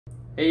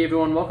Hey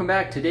everyone, welcome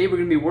back. Today we're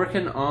going to be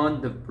working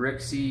on the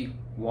Bricksie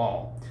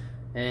wall.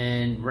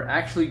 And we're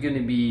actually going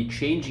to be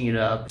changing it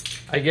up.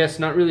 I guess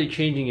not really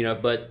changing it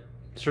up, but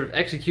sort of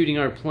executing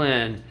our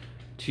plan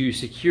to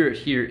secure it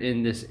here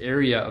in this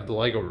area of the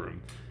LEGO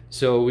room.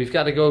 So we've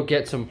got to go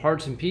get some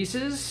parts and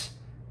pieces,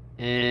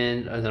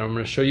 and then I'm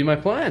going to show you my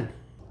plan.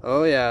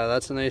 Oh yeah,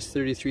 that's a nice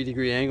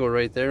 33-degree angle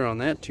right there on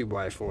that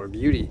 2x4.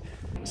 Beauty.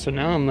 So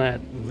now I'm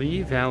at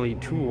Lee Valley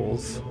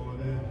Tools.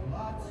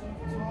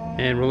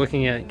 And we're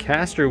looking at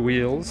caster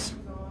wheels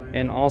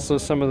and also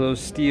some of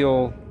those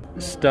steel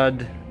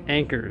stud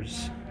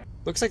anchors.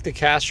 Looks like the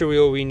caster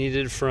wheel we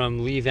needed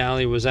from Lee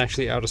Valley was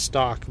actually out of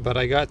stock, but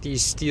I got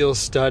these steel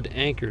stud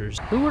anchors.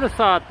 Who would have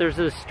thought there's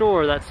a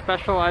store that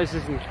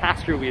specializes in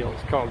caster wheels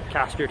called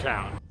Caster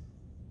Town?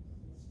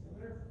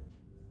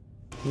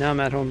 Now I'm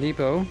at Home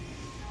Depot.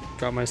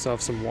 Got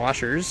myself some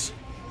washers.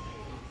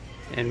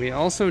 And we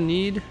also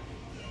need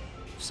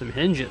some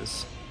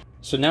hinges.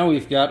 So now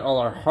we've got all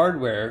our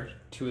hardware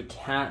to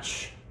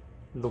attach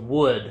the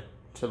wood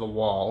to the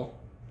wall,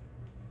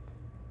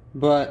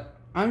 but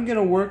I'm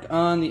gonna work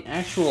on the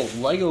actual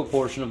LEGO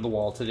portion of the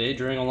wall today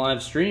during a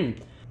live stream.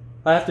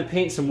 I have to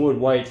paint some wood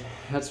white.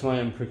 That's why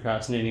I'm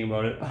procrastinating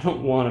about it. I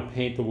don't want to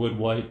paint the wood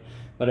white,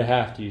 but I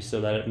have to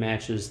so that it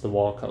matches the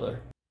wall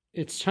color.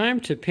 It's time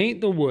to paint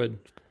the wood.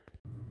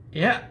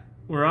 Yeah,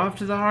 we're off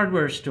to the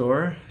hardware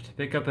store to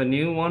pick up a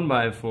new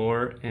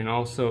 1x4 and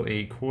also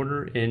a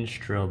 1/4-inch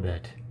drill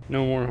bit.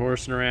 No more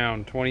horsing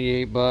around,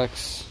 28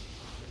 bucks.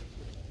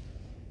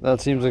 That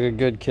seems like a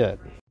good kit.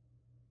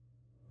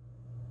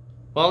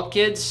 Well,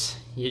 kids,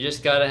 you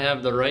just gotta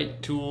have the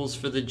right tools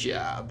for the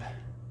job.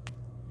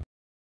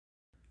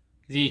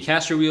 The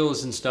caster wheel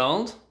is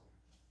installed,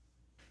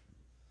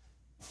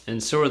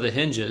 and so are the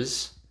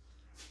hinges.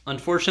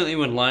 Unfortunately,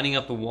 when lining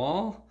up the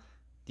wall,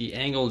 the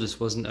angle just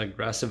wasn't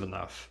aggressive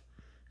enough.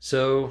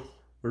 So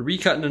we're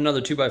recutting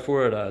another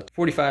 2x4 at a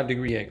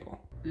 45-degree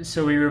angle.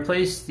 So we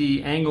replaced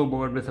the angle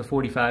board with a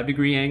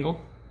 45-degree angle.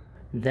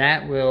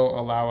 That will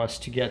allow us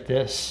to get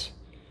this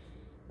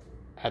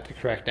at the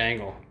correct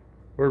angle.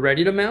 We're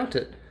ready to mount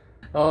it.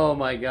 Oh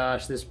my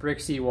gosh, this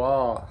Bricksie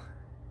wall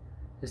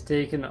has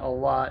taken a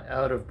lot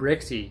out of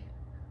Bricksie.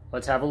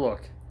 Let's have a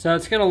look. So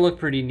it's gonna look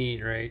pretty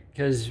neat, right?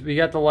 Because we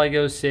got the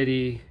LEGO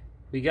city,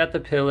 we got the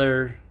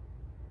pillar,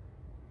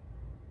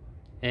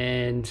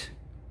 and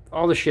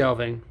all the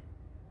shelving.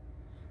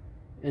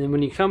 And then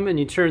when you come and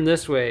you turn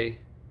this way,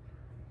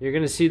 you're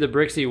going to see the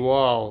Bricksie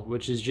wall,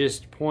 which is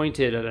just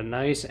pointed at a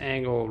nice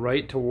angle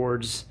right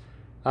towards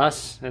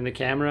us and the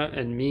camera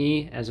and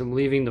me as I'm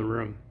leaving the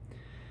room.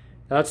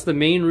 That's the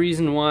main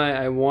reason why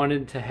I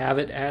wanted to have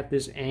it at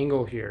this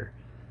angle here.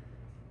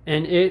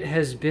 And it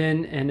has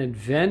been an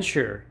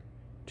adventure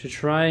to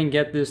try and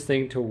get this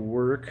thing to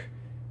work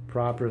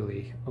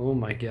properly. Oh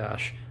my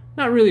gosh.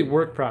 Not really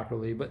work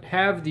properly, but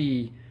have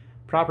the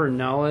proper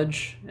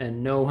knowledge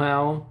and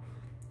know-how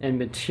and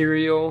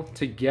material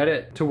to get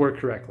it to work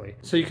correctly.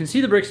 So you can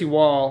see the Bricksie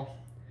wall.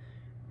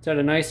 It's at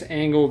a nice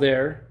angle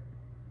there.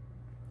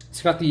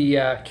 It's got the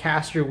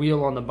caster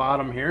wheel on the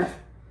bottom here.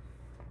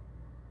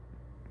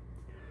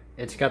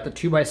 It's got the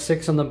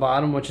 2x6 on the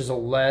bottom, which is a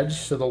ledge,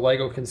 so the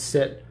LEGO can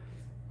sit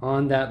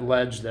on that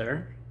ledge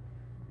there.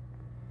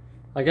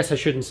 I guess I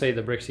shouldn't say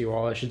the Bricksie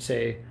wall, I should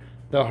say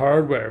the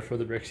hardware for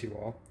the Bricksie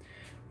wall.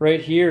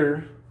 Right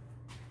here,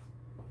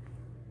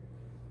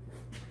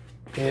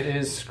 it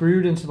is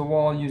screwed into the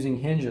wall using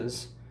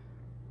hinges.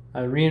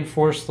 I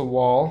reinforced the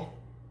wall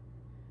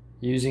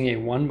using a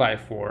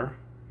 1x4,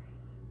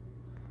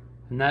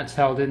 and that's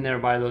held in there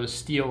by those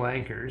steel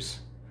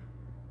anchors.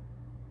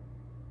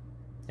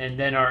 And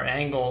then our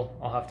angle,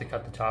 I'll have to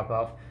cut the top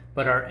off,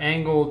 but our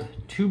angled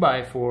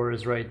 2x4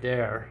 is right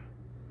there.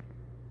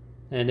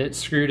 And it's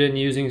screwed in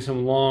using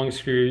some long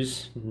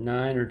screws,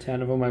 9 or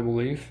 10 of them I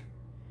believe,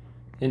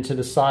 into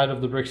the side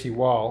of the Bricksie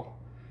wall,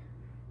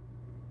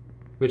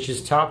 which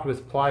is topped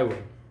with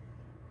plywood.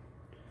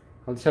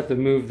 I'll just have to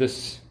move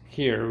this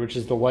here, which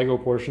is the LEGO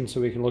portion, so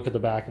we can look at the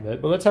back of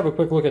it. But let's have a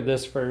quick look at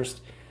this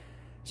first.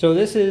 So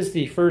this is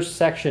the first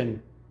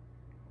section,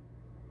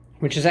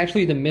 which is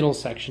actually the middle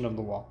section of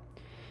the wall.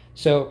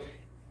 So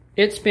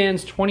it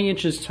spans 20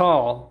 inches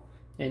tall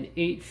and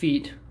 8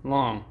 feet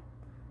long,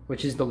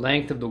 which is the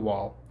length of the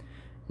wall.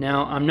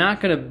 Now, I'm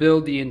not going to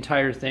build the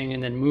entire thing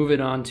and then move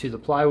it onto the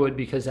plywood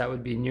because that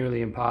would be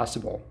nearly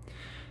impossible.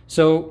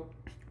 So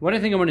what I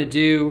think I'm going to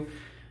do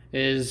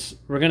is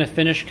we're going to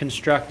finish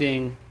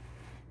constructing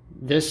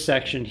this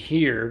section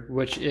here,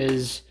 which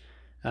is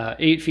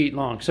 8 feet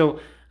long.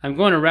 So I'm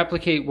going to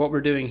replicate what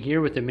we're doing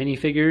here with the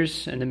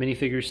minifigures and the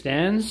minifigure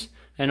stands,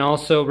 and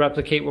also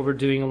replicate what we're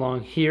doing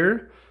along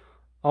here,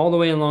 all the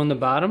way along the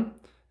bottom,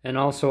 and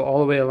also all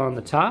the way along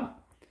the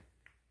top,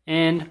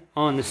 and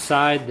on the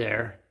side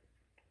there.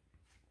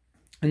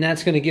 And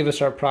that's going to give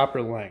us our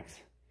proper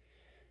length.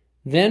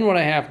 Then what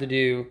I have to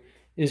do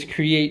is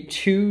create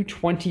two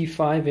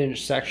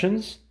 25-inch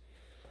sections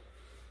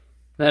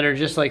that are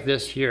just like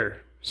this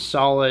here,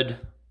 solid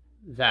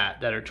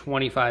that are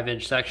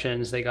 25-inch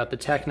sections. They got the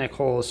Technic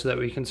holes so that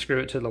we can screw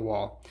it to the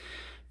wall.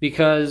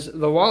 because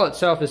the wall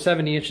itself is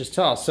 70 inches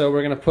tall. So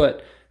we're going to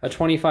put a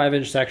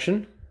 25-inch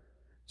section,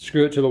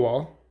 screw it to the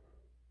wall.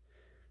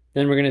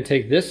 Then we're going to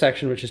take this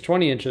section, which is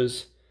 20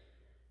 inches,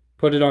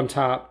 put it on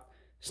top,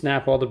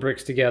 snap all the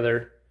bricks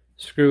together,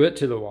 screw it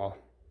to the wall.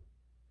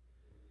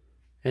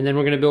 And then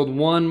we're going to build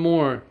one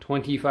more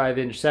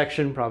 25-inch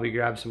section, probably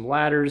grab some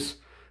ladders,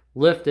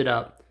 lift it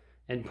up,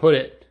 and put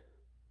it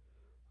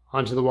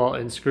onto the wall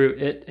and screw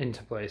it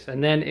into place.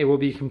 And then it will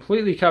be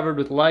completely covered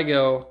with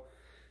Lego,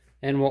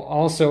 and we'll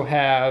also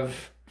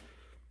have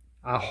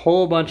a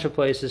whole bunch of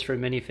places for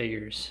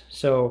minifigures.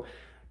 So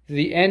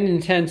the end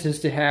intent is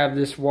to have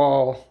this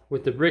wall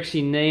with the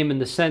Bricksie name in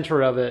the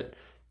center of it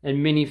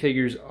and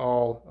minifigures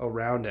all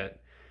around it.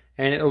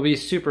 And it'll be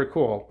super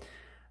cool.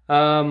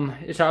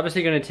 It's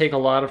obviously going to take a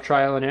lot of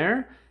trial and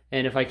error,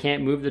 and if I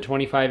can't move the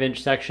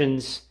 25-inch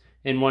sections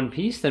in one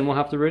piece, then we'll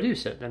have to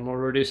reduce it. Then we'll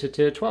reduce it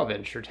to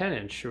 12-inch or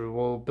 10-inch, or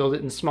we'll build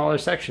it in smaller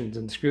sections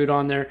and screw it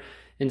on there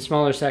in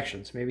smaller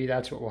sections. Maybe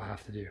that's what we'll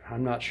have to do.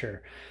 I'm not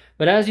sure.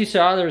 But as you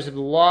saw, there's a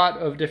lot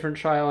of different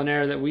trial and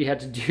error that we had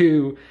to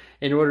do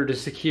in order to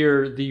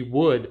secure the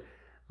wood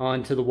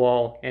onto the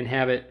wall and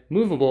have it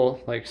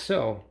movable like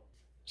so.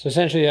 So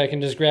essentially I can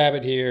just grab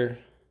it here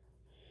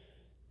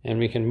and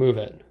we can move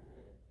it.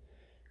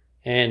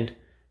 And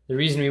the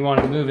reason we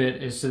want to move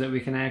it is so that we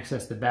can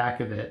access the back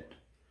of it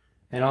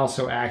and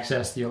also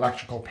access the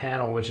electrical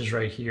panel, which is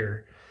right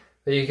here.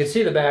 But you can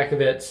see the back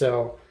of it,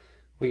 so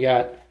we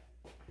got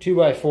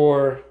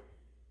 2x4,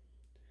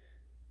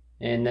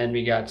 and then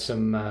we got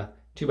some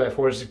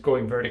 2x4s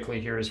going vertically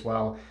here as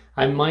well.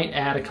 I might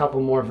add a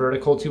couple more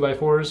vertical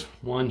 2x4s,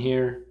 one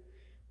here,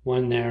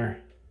 one there,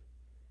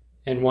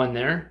 and one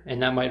there,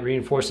 and that might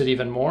reinforce it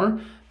even more,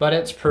 but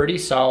it's pretty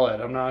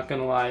solid. I'm not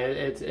gonna lie,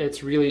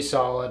 it's really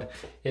solid.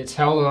 It's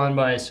held on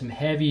by some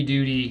heavy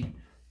duty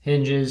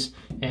hinges,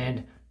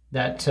 and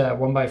that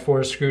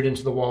 1x4 is screwed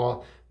into the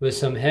wall with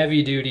some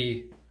heavy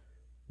duty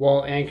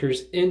wall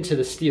anchors into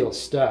the steel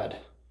stud.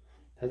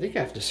 I think I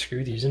have to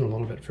screw these in a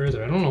little bit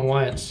further. I don't know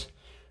why it's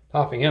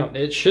popping out.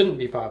 It shouldn't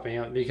be popping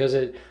out because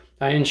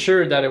I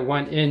ensured that it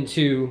went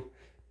into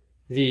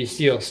the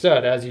steel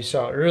stud. As you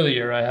saw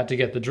earlier, I had to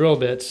get the drill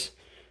bits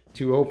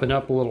to open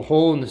up a little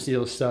hole in the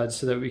steel stud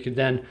so that we could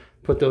then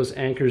put those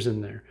anchors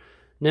in there.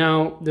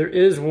 Now, there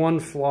is one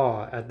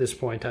flaw at this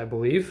point, I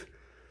believe.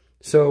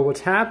 So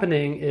what's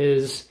happening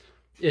is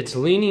it's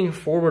leaning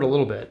forward a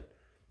little bit,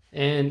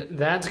 and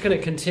that's going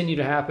to continue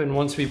to happen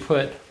once we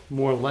put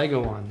more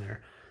Lego on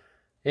there.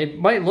 It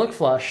might look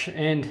flush,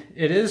 and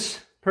it is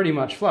pretty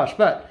much flush,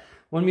 but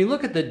when we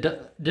look at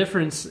the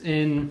difference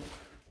in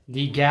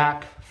the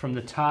gap from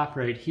the top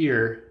right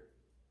here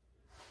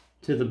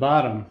to the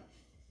bottom,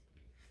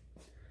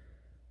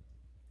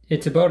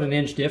 it's about an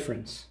inch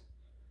difference.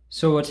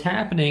 So what's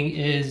happening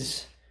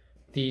is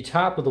the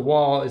top of the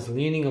wall is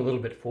leaning a little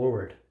bit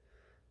forward,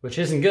 which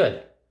isn't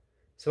good.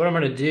 So what I'm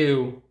going to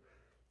do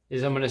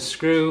is I'm going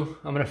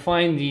to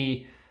find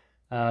the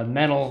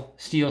metal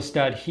steel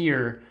stud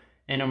here,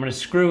 and I'm going to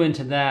screw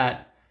into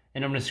that,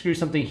 and I'm going to screw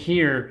something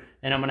here,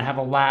 and I'm going to have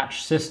a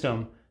latch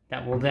system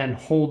that will then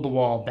hold the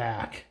wall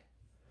back.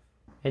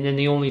 And then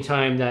the only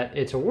time that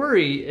it's a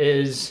worry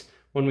is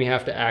when we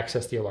have to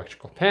access the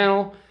electrical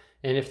panel.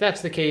 And if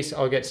that's the case,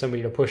 I'll get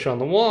somebody to push on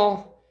the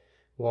wall,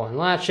 we'll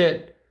unlatch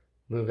it,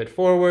 move it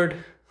forward,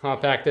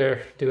 hop back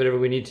there, do whatever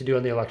we need to do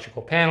on the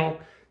electrical panel,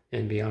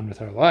 and be on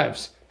with our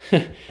lives.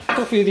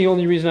 Hopefully the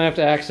only reason I have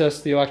to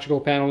access the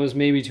electrical panel is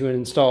maybe to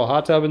install a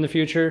hot tub in the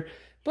future,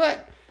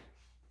 but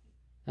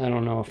I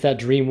don't know if that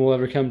dream will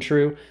ever come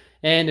true.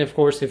 And of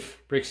course,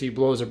 if Bricksie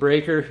blows a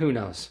breaker, who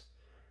knows?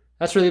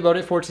 That's really about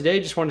it for today.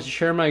 Just wanted to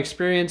share my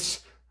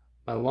experience,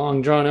 my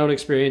long drawn out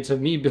experience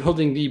of me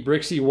building the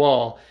Bricksie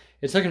wall.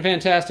 It's looking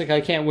fantastic.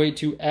 I can't wait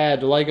to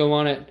add Lego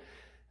on it.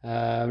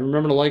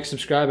 Remember to like,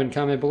 subscribe, and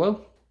comment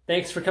below.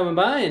 Thanks for coming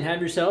by, and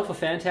have yourself a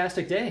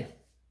fantastic day.